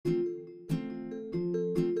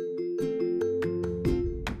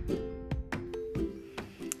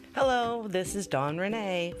this is Dawn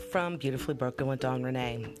Renee from Beautifully Broken with Dawn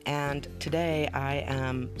Renee, and today I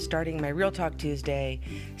am starting my Real Talk Tuesday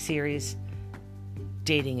series,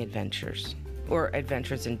 Dating Adventures, or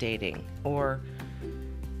Adventures in Dating, or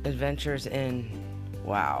Adventures in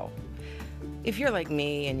Wow. If you're like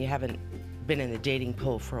me and you haven't been in the dating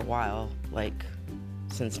pool for a while, like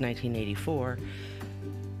since 1984,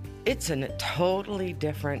 it's a totally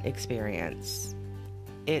different experience.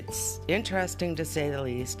 It's interesting to say the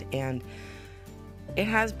least, and it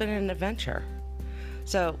has been an adventure.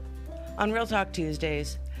 So, on Real Talk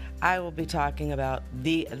Tuesdays, I will be talking about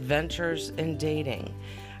the adventures in dating.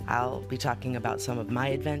 I'll be talking about some of my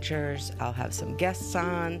adventures. I'll have some guests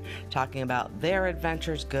on, talking about their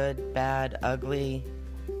adventures, good, bad, ugly,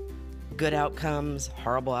 good outcomes,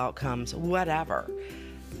 horrible outcomes, whatever.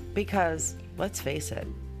 Because, let's face it,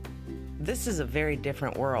 this is a very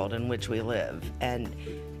different world in which we live, and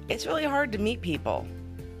it's really hard to meet people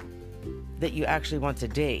that you actually want to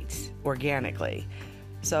date organically.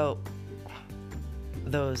 So,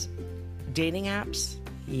 those dating apps,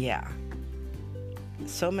 yeah.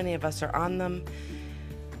 So many of us are on them,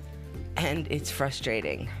 and it's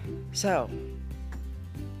frustrating. So,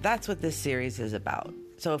 that's what this series is about.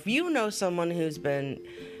 So, if you know someone who's been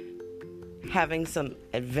having some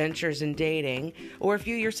adventures in dating, or if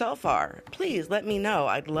you yourself are, please let me know.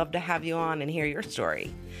 I'd love to have you on and hear your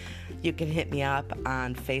story. You can hit me up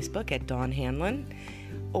on Facebook at Dawn Hanlon,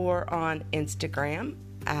 or on Instagram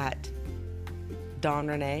at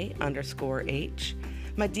DawnRenee_H.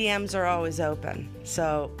 My DMs are always open,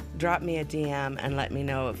 so drop me a DM and let me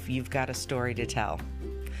know if you've got a story to tell.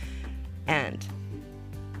 And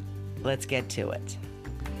let's get to it.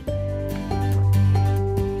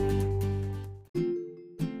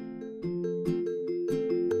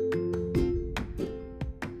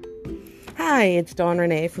 Hi, it's Dawn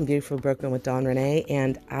Renee from Beautifully Broken with Dawn Renee,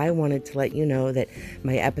 and I wanted to let you know that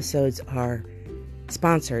my episodes are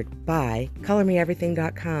sponsored by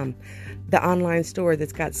ColorMeEverything.com, the online store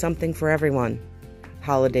that's got something for everyone.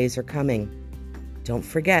 Holidays are coming. Don't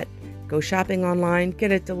forget, go shopping online,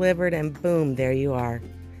 get it delivered, and boom, there you are.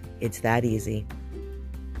 It's that easy.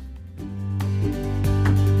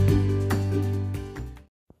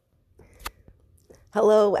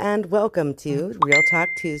 Hello and welcome to Real Talk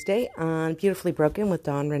Tuesday on Beautifully Broken with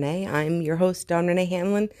Dawn Renee. I'm your host, Dawn Renee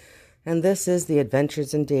Hanlon, and this is the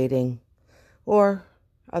Adventures in Dating, or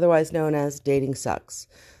otherwise known as Dating Sucks.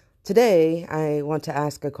 Today, I want to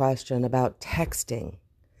ask a question about texting.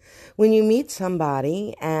 When you meet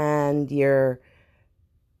somebody and you're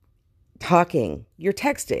texting,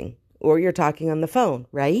 or you're talking on the phone,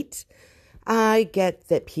 right? I get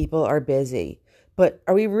that people are busy. But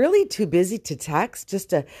are we really too busy to text?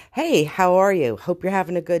 Just a, hey, how are you? Hope you're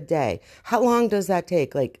having a good day. How long does that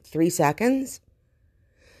take? Like 3 seconds?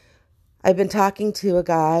 I've been talking to a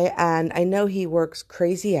guy, and I know he works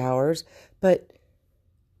crazy hours, but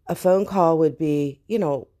a phone call would be,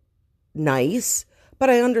 nice. But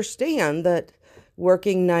I understand that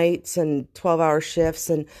working nights and 12-hour shifts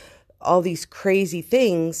and all these crazy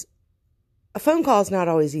things, a phone call is not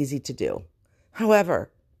always easy to do.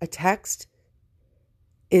 However, a text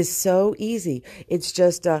is so easy. It's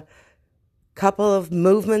just a couple of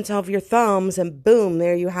movements of your thumbs and boom,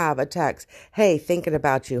 there you have a text. Hey, thinking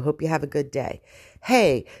about you. Hope you have a good day.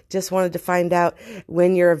 Hey, just wanted to find out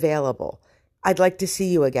when you're available. I'd like to see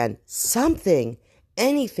you again. Something,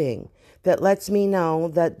 anything that lets me know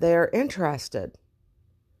that they're interested.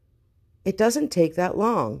 It doesn't take that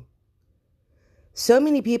long. So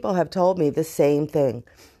many people have told me the same thing.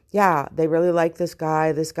 Yeah, they really like this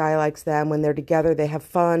guy likes them. When they're together, they have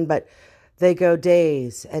fun, but they go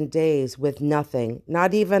days and days with nothing.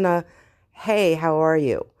 Not even a, hey, how are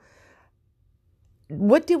you?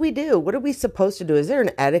 What do we do? What are we supposed to do? Is there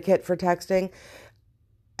an etiquette for texting?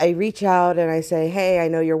 I reach out and I say, hey, I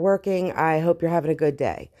know you're working. I hope you're having a good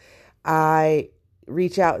day. I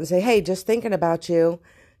reach out and say, hey, just thinking about you.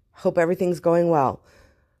 Hope everything's going well.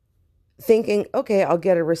 Thinking, okay, I'll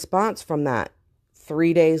get a response from that.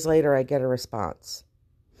 3 days later, I get a response.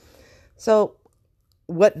 So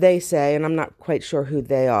what they say, and I'm not quite sure who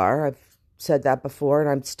they are, I've said that before, and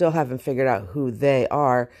I still haven't figured out who they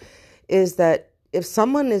are, is that if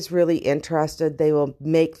someone is really interested, they will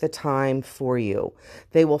make the time for you.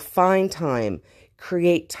 They will find time,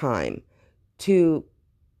 create time to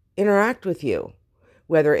interact with you,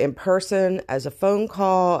 whether in person, as a phone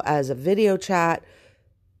call, as a video chat,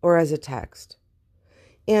 or as a text.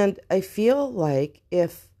 And I feel like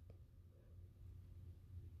if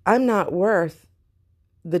I'm not worth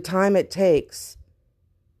the time it takes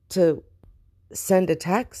to send a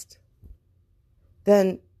text,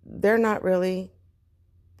 then they're not really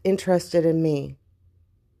interested in me.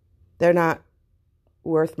 They're not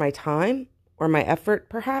worth my time or my effort,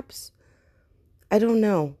 perhaps. I don't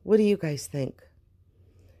know. What do you guys think?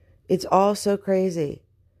 It's all so crazy.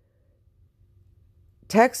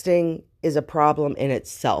 Texting is a problem in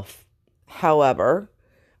itself. However,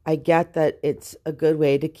 I get that it's a good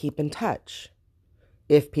way to keep in touch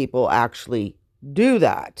if people actually do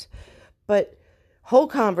that. But whole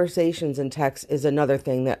conversations in text is another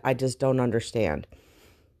thing that I just don't understand.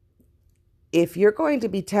 If you're going to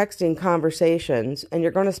be texting conversations and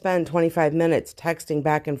you're going to spend 25 minutes texting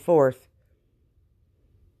back and forth,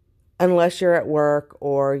 unless you're at work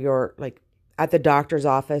or you're like at the doctor's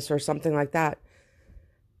office or something like that,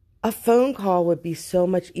 a phone call would be so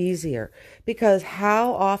much easier, because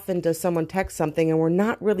how often does someone text something and we're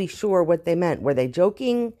not really sure what they meant? Were they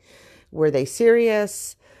joking? Were they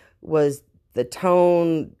serious? Was the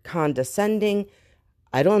tone condescending?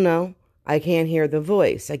 I don't know. I can't hear the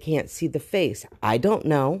voice. I can't see the face. I don't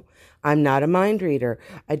know. I'm not a mind reader.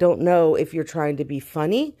 I don't know if you're trying to be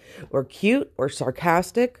funny or cute or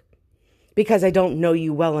sarcastic, because I don't know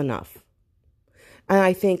you well enough. And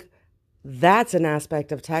I think that's an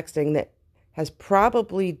aspect of texting that has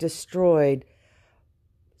probably destroyed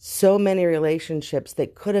so many relationships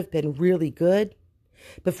that could have been really good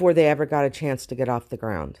before they ever got a chance to get off the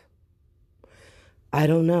ground. I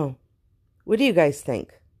don't know. What do you guys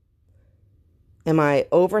think? Am I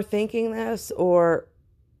overthinking this, or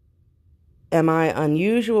am I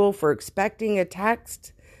unusual for expecting a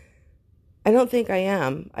text? I don't think I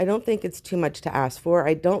am. I don't think it's too much to ask for.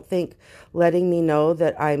 I don't think letting me know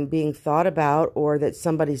that I'm being thought about or that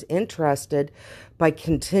somebody's interested by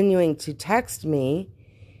continuing to text me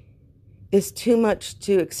is too much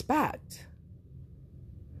to expect.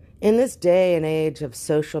 In this day and age of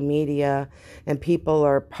social media, and people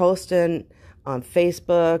are posting on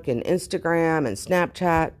Facebook and Instagram and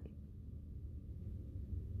Snapchat,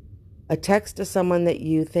 a text to someone that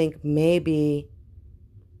you think may be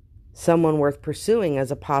someone worth pursuing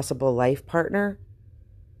as a possible life partner,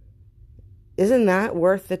 isn't that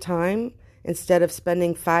worth the time, instead of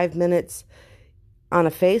spending 5 minutes on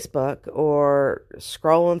a Facebook or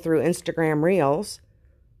scrolling through Instagram Reels?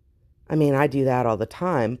 I mean, I do that all the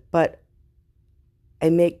time, but I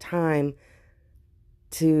make time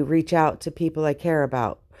to reach out to people I care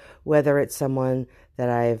about, whether it's someone that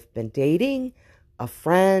I've been dating, a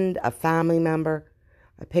friend, a family member.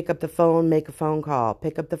 I pick up the phone, make a phone call,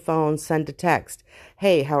 pick up the phone, send a text.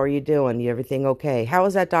 Hey, how are you doing? Everything okay? How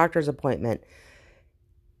was that doctor's appointment?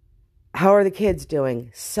 How are the kids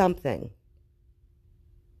doing? Something.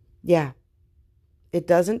 Yeah, it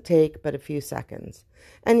doesn't take but a few seconds.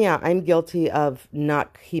 And yeah, I'm guilty of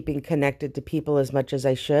not keeping connected to people as much as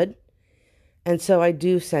I should. And so I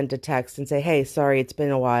do send a text and say, hey, sorry, it's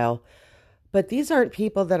been a while. But these aren't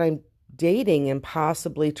people that I'm dating and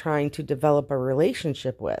possibly trying to develop a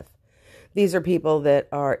relationship with. These are people that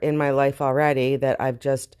are in my life already that I've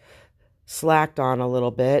just slacked on a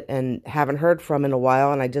little bit and haven't heard from in a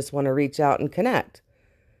while, and I just want to reach out and connect.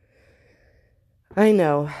 I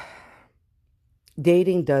know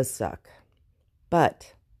dating does suck,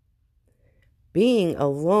 but being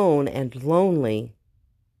alone and lonely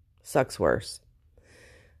sucks worse.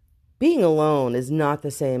 Being alone is not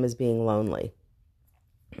the same as being lonely.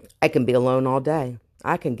 I can be alone all day.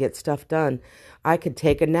 I can get stuff done. I could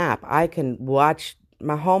take a nap. I can watch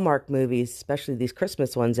my Hallmark movies, especially these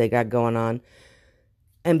Christmas ones they got going on,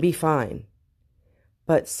 and be fine.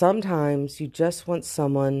 But sometimes you just want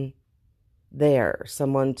someone there,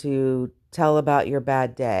 someone to tell about your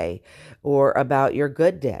bad day, or about your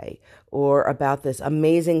good day, or about this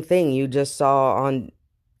amazing thing you just saw on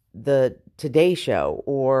the Today Show,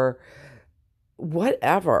 or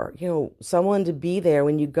whatever, someone to be there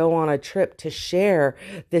when you go on a trip to share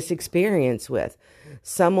this experience with,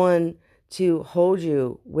 someone to hold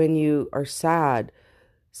you when you are sad,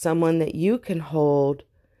 someone that you can hold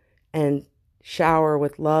and shower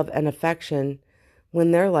with love and affection when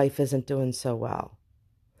their life isn't doing so well,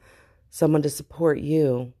 someone to support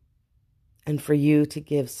you and for you to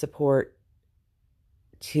give support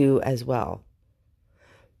to as well.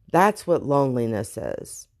 That's what loneliness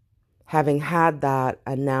is. Having had that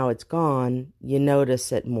and now it's gone, you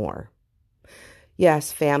notice it more.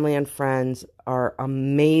 Yes, family and friends are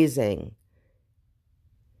amazing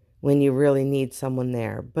when you really need someone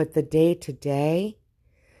there. But the day-to-day,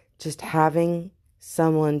 just having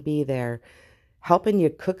someone be there, helping you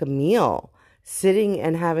cook a meal, sitting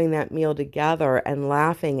and having that meal together and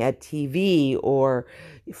laughing at TV or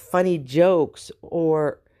funny jokes,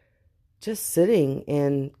 or just sitting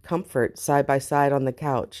in comfort side by side on the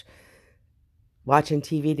couch, watching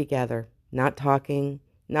TV together, not talking,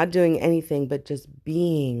 not doing anything, but just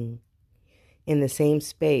being in the same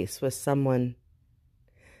space with someone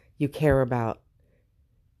you care about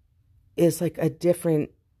is like a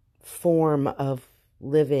different form of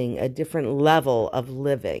living, a different level of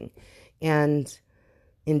living and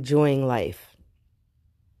enjoying life.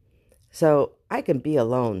 So I can be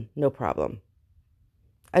alone, no problem.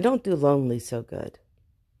 I don't do lonely so good.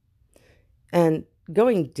 And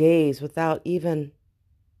going days without even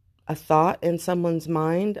a thought in someone's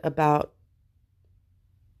mind about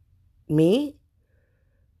me,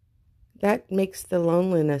 that makes the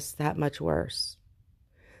loneliness that much worse.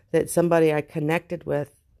 That somebody I connected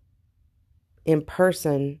with in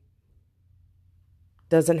person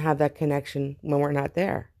doesn't have that connection when we're not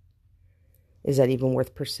there. Is that even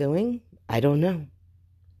worth pursuing? I don't know.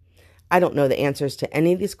 I don't know the answers to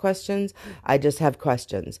any of these questions. I just have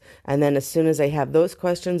questions. And then as soon as I have those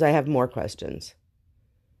questions, I have more questions.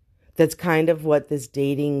 That's kind of what this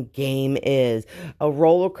dating game is. A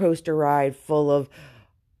roller coaster ride full of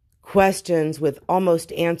questions with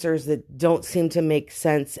almost answers that don't seem to make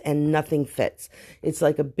sense and nothing fits. It's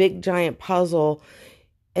like a big giant puzzle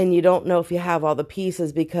and you don't know if you have all the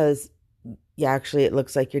pieces because actually it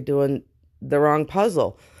looks like you're doing the wrong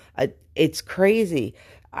puzzle. It's crazy.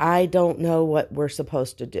 I don't know what we're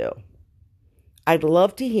supposed to do. I'd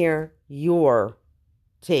love to hear your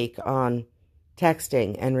take on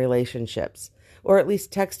texting and relationships, or at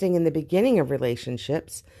least texting in the beginning of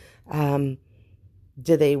relationships.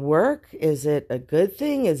 Do they work? Is it a good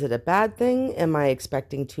thing? Is it a bad thing? Am I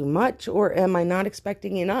expecting too much or am I not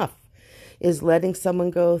expecting enough? Is letting someone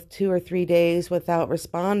go 2 or 3 days without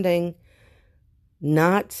responding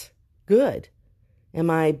not good? Am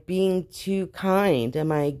I being too kind?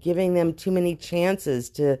 Am I giving them too many chances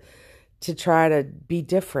to try to be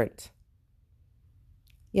different?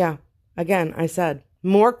 Yeah, again, I said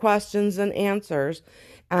more questions than answers,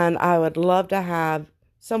 and I would love to have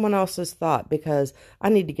someone else's thought because I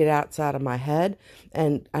need to get outside of my head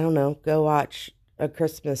and, I don't know, go watch a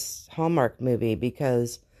Christmas Hallmark movie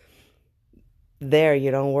because there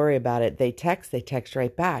you don't worry about it. They text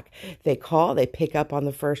right back. They call, they pick up on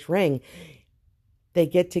the first ring. They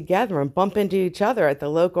get together and bump into each other at the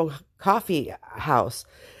local coffee house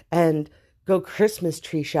and go Christmas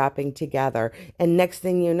tree shopping together. And next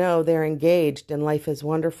thing you know, they're engaged and life is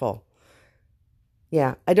wonderful.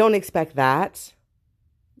 Yeah, I don't expect that.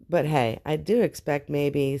 But hey, I do expect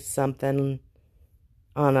maybe something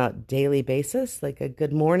on a daily basis, like a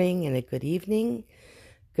good morning and a good evening.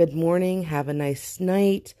 Good morning, have a nice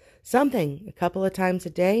night. Something, a couple of times a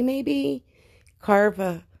day maybe.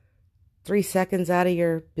 Carve 3 seconds out of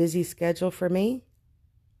your busy schedule for me.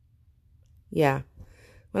 Yeah,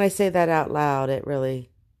 when I say that out loud, it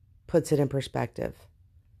really puts it in perspective.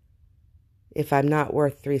 If I'm not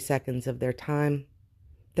worth 3 seconds of their time,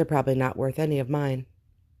 they're probably not worth any of mine.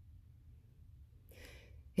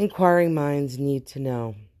 Inquiring minds need to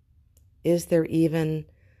know, is there even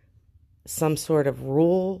some sort of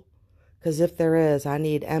rule? Because if there is, I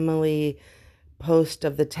need Emily Post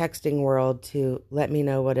of the texting world to let me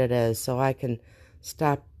know what it is so I can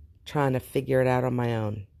stop trying to figure it out on my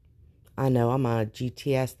own. I know I'm going to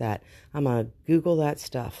GTS that. I'm going to Google that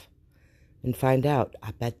stuff and find out.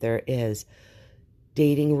 I bet there is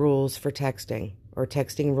dating rules for texting or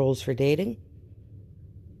texting rules for dating.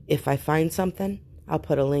 If I find something, I'll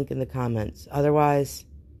put a link in the comments. Otherwise,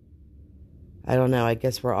 I don't know. I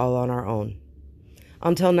guess we're all on our own.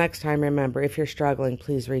 Until next time, remember, if you're struggling,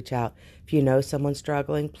 please reach out. If you know someone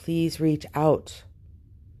struggling, please reach out.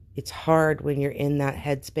 It's hard when you're in that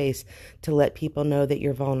headspace to let people know that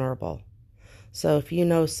you're vulnerable. So if you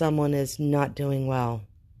know someone is not doing well,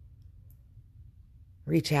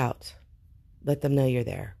 reach out. Let them know you're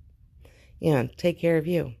there. And take care of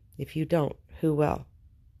you. If you don't, who will?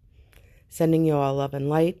 Sending you all love and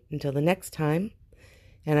light until the next time.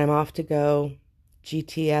 And I'm off to go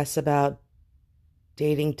GTS about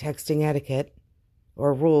dating, texting etiquette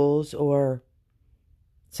or rules or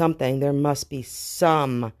something. There must be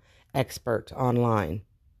some expert online.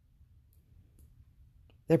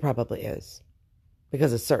 There probably is,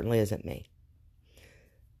 because it certainly isn't me.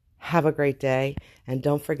 Have a great day, and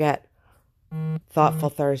don't forget Thoughtful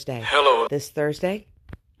Thursday. Hello. This Thursday,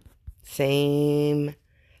 same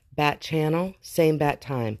bat channel, same bat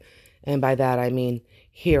time. And by that I mean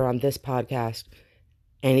here on this podcast.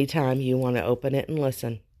 Anytime you want to open it and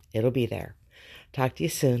listen, it'll be there. Talk to you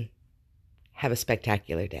soon. Have a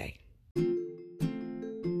spectacular day.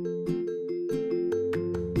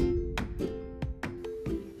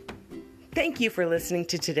 Thank you for listening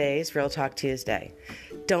to today's Real Talk Tuesday.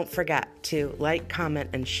 Don't forget to like, comment,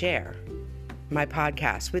 and share. my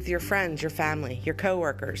podcast with your friends, your family, your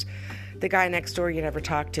coworkers, the guy next door you never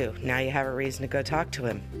talked to. Now you have a reason to go talk to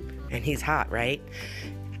him. And he's hot, right?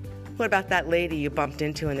 What about that lady you bumped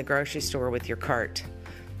into in the grocery store with your cart?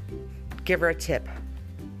 Give her a tip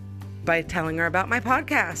by telling her about my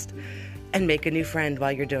podcast and make a new friend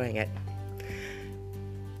while you're doing it.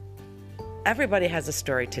 Everybody has a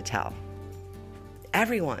story to tell.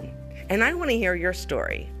 Everyone. And I want to hear your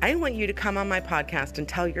story. I want you to come on my podcast and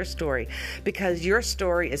tell your story, because your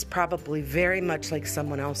story is probably very much like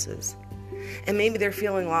someone else's. And maybe they're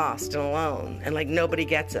feeling lost and alone and like nobody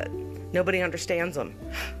gets it. Nobody understands them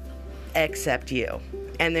except you.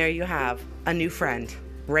 And there you have a new friend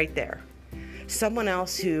right there. Someone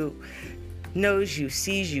else who knows you,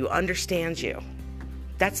 sees you, understands you.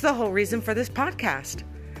 That's the whole reason for this podcast.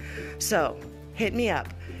 So hit me up.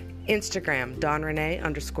 Instagram,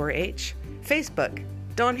 DawnRenee_H. Facebook,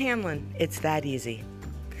 Dawn Hanlon. It's that easy.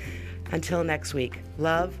 Until next week,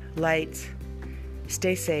 love, light,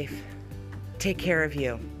 stay safe, take care of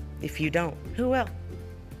you. If you don't, who will?